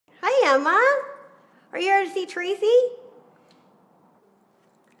Emma. Are you here to see Tracy?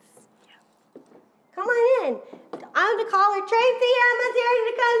 Come on in. I'm the caller, Tracy. Emma's here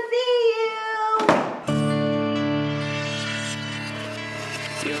to come see you.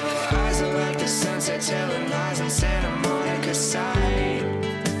 Your eyes are like the sunset telling lies on Santa Monica side.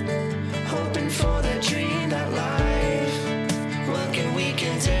 Hoping for that dream, that life. Working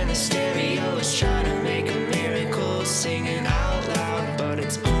weekends in the stereo is trying to make a miracle. Singing out loud, but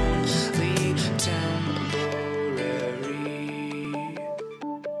it's only temporary.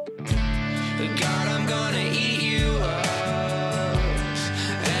 God, I'm gonna eat you up,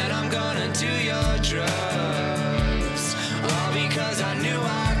 and I'm gonna do your drugs, all because I knew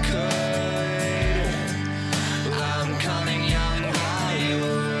I could. I'm coming young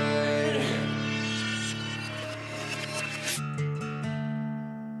Hollywood.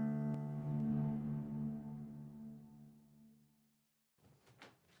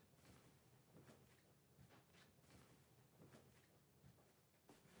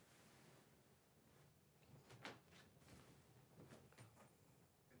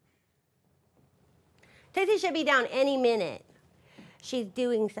 Tracy should be down any minute. She's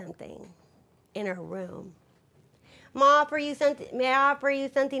doing something in her room. May I offer you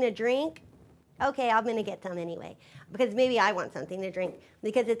something to drink? Okay, I'm gonna get some anyway, because maybe I want something to drink,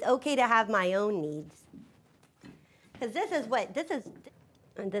 because it's okay to have my own needs. Because this is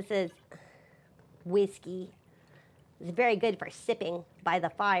whiskey. It's very good for sipping by the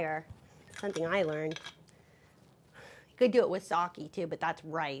fire. Something I learned. You could do it with sake too, but that's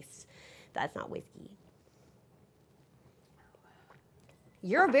rice. That's not whiskey.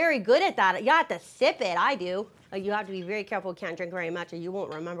 You're very good at that. You have to sip it. I do. You have to be very careful. Can't drink very much or you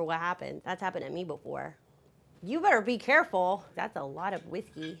won't remember what happened. That's happened to me before. You better be careful. That's a lot of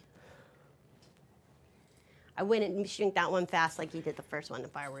whiskey. I wouldn't drink that one fast like you did the first one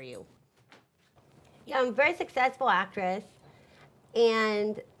if I were you. Yeah, I'm a very successful actress,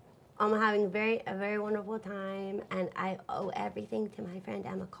 and I'm having a very wonderful time, and I owe everything to my friend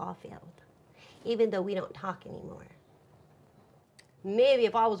Emma Caulfield, even though we don't talk anymore. Maybe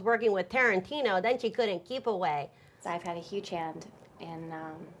if I was working with Tarantino, then she couldn't keep away. So I've had a huge hand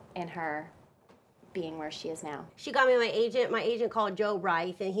in her being where she is now. She got me my agent. My agent called Joe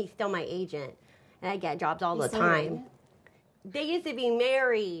Rice, and he's still my agent. And I get jobs all the time. They used to be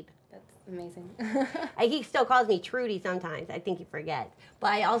married. That's amazing. He still calls me Trudy sometimes. I think he forgets.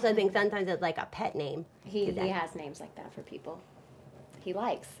 But I also think sometimes it's like a pet name. He has names like that for people he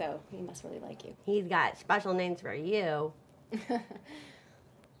likes, so he must really like you. He's got special names for you.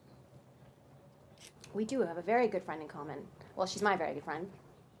 We do have a very good friend in common. Well, she's my very good friend.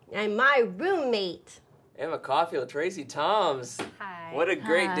 And my roommate. Emma Caulfield, Tracy Toms. Hi. What a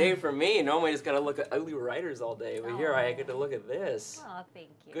great day for me. Normally I just got to look at ugly writers all day, but here I get to look at this. Oh, thank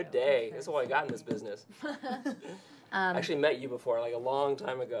you. Good day. This is why I got in this business. I actually met you before, like a long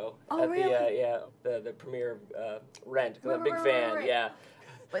time ago. Oh, at really? The premiere of Rent, because I'm a big fan, yeah.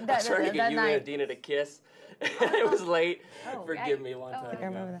 But I was trying to get you and Adina to kiss. It was late. Oh, Forgive me, a long time ago. I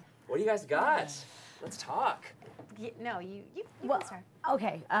remember that. What do you guys got? Let's talk. No, you Well, start.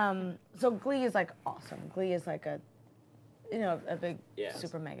 okay. So Glee is like awesome. Glee is like a big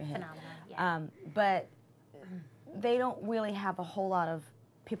super mega hit. Phenomenon, yeah. But they don't really have a whole lot of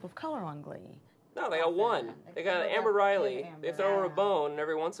people of color on Glee. No, they got one. They got Amber Riley. They throw her a bone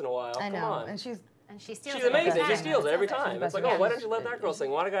every once in a while. I know, Come on. and she's She steals She's it every amazing. She time. steals it every time. It's like, oh, why don't you let that girl She's-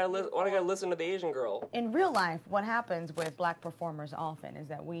 sing? Why do I gotta listen to the Asian girl? in real life, what happens with black performers often is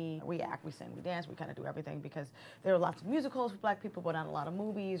that we act, we sing, we dance, we kind of do everything because there are lots of musicals for black people, but not a lot of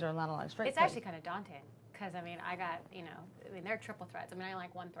movies or not a lot of straight It's plays. actually kind of daunting because I mean, they're triple threats. I mean, I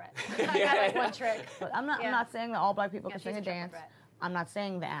like one threat. I got like one trick. But I'm Yeah. not saying that all black people Yeah, can sing she's and a triple dance. threat. I'm not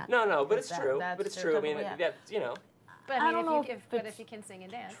saying that. No, but it's That- true. that's But it's true. I mean, stereotypical, that's, you know. But I I don't mean, know if it's you can sing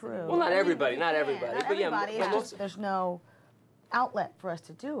and dance. True. Well, not I mean, everybody. Not yeah, everybody. Not But yeah, everybody. but It's most. just there's no outlet for us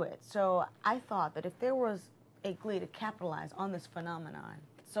to do it. So I thought that if there was a Glee to capitalize on this phenomenon,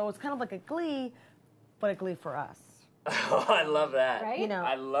 so it's kind of like a Glee, but a Glee for us. Oh, I love that. Right? You know.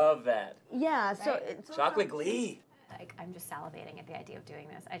 I love that. Yeah. So Right. it's Chocolate Glee. Like, I'm just salivating at the idea of doing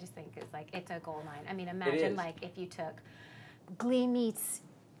this. I just think it's a gold mine. I mean, imagine is. like if you took Glee meets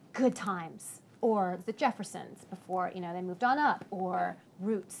Good Times or The Jeffersons before they moved on up, or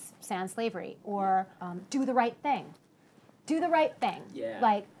Roots, Sans Slavery, or Do the Right Thing. Do the right thing. Yeah.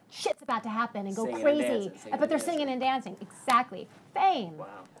 Like shit's about to happen and go Singing and crazy, dancing, singing but they're and singing and dancing. Exactly. Fame.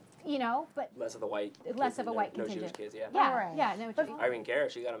 Wow. But Less of the white. less of a white no contingent. Jewish kids, yeah. Yeah, Right. yeah, no. Irene Cara,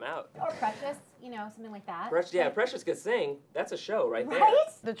 she got him out. Or Precious, something like that. Precious could sing. That's a show right there. Right?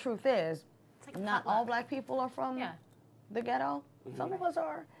 the truth is, It's like not potluck. all black people are from Yeah. the ghetto. Some of us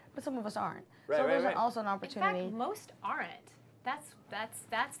are, but some of us aren't. Right, so right, there's right. also an In opportunity. fact, most aren't.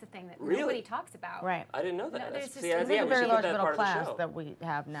 That's the thing that Really? nobody talks about. Right. I didn't know that. No, That's- there's see, this- I- There's yeah, a we very should get large that middle part of the class show. that we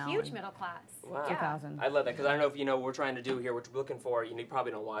have now. Huge in middle class. Wow. 2000. I love that because I don't know if you know what we're trying to do here. What we're looking for, you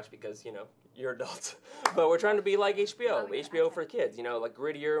probably don't watch because you're adults, but we're trying to be like HBO, Oh, yeah, HBO okay. for kids. Like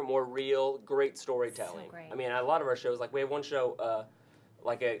grittier, more real, great storytelling. So great. I mean, a lot of our shows, like we have one show,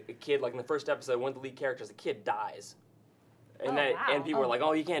 like a kid, like in the first episode, one of the lead characters, a kid dies. And, Oh, wow. and people were like,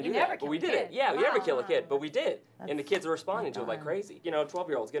 oh, you can't You do never that. But kill we a did kid. it. Yeah, we never Wow. kill a kid, but we did. And the kids are responding to it like darn. crazy.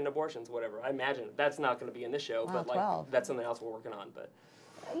 12-year-olds getting abortions, whatever. I imagine that's not going to be in this show, Wow, but like 12. that's something else we're working on. But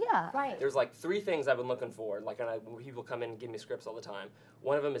Yeah. Right. there's like 3 things I've been looking for. Like when people come in and give me scripts all the time.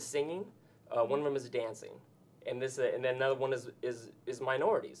 One of them is singing. One of them is dancing. And then another one is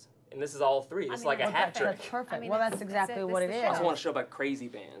minorities. And this is all 3. It's like a hat trick. That's perfect. I mean, well, that's- that's exactly that's it. what This it is is. the I also want to show about crazy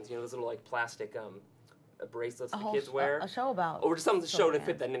bands. Those little like plastic bracelets A the whole kids wear. a show about. Or just something to soul show to bands.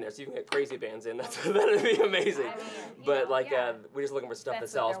 fit that in there, so you can get crazy bands in. That'd be amazing. I mean, But yeah. we're just looking for stuff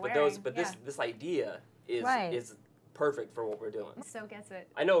That's that what sells. they're But wearing, this idea Right. is perfect for what we're doing. So gets it.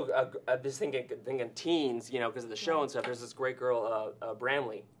 I know. I'm just thinking teens, because of the show and stuff. There's this great girl,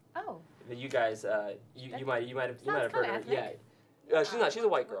 Bramley, Oh. that you guys, you might have heard kinda her. ethnic. Yeah. She's not. She's a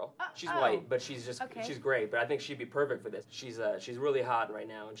white girl. She's oh. white, but she's Okay. she's great. But I think she'd be perfect for this. She's really hot right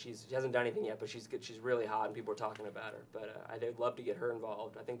now, and she hasn't done anything yet, but she's good. She's really hot, and people are talking about her. But I'd love to get her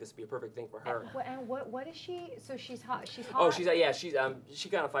involved. I think this would be a perfect thing for her. And what is she? So she's hot. She's hot. Oh, she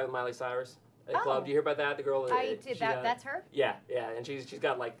got in a fight with Miley Cyrus at a Oh. club. Do you hear about that? The girl. I did that. That's her. Yeah, and she's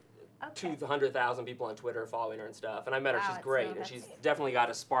got like Okay. 200,000 people on Twitter following her and stuff. And I met her. Wow, She's so great, and that's- she's definitely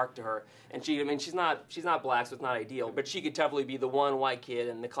got a spark to her. And she's not black, so it's not ideal. But she could definitely be the one white kid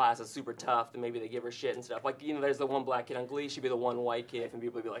in the class that's super tough, and maybe they give her shit and stuff. Like there's the one black kid on Glee. She'd be the one white kid, and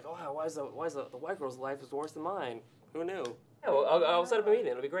people would be like, oh, wow, why is the white girl's life is worse than mine? Who knew? Yeah, well, I'll set up a meeting.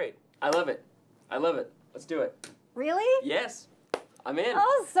 It'll be great. I love it. Let's do it. Really? Yes, I'm in.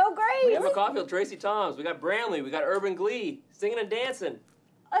 Oh, so great. We have Caulfield, Tracy Toms. We got Bramley. We got Urban Glee, singing and dancing.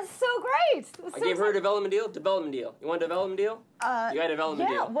 That's so great. I gave her a development deal. Development deal. You want a development deal? You got a development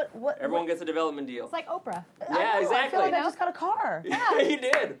Yeah. deal. What? Everyone gets a development deal. It's like Oprah. I know, Yeah, I exactly. feel like I just got a car. Yeah, you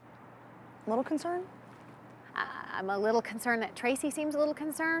did. A little concerned. I'm a little concerned that Tracy seems a little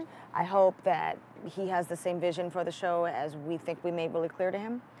concerned. I hope that he has the same vision for the show as we think we made really clear to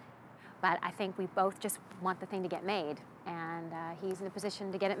him. But I think we both just want the thing to get made. And he's in a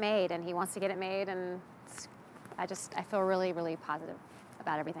position to get it made, and he wants to get it made. And I feel really, really positive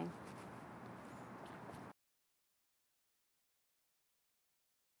about everything.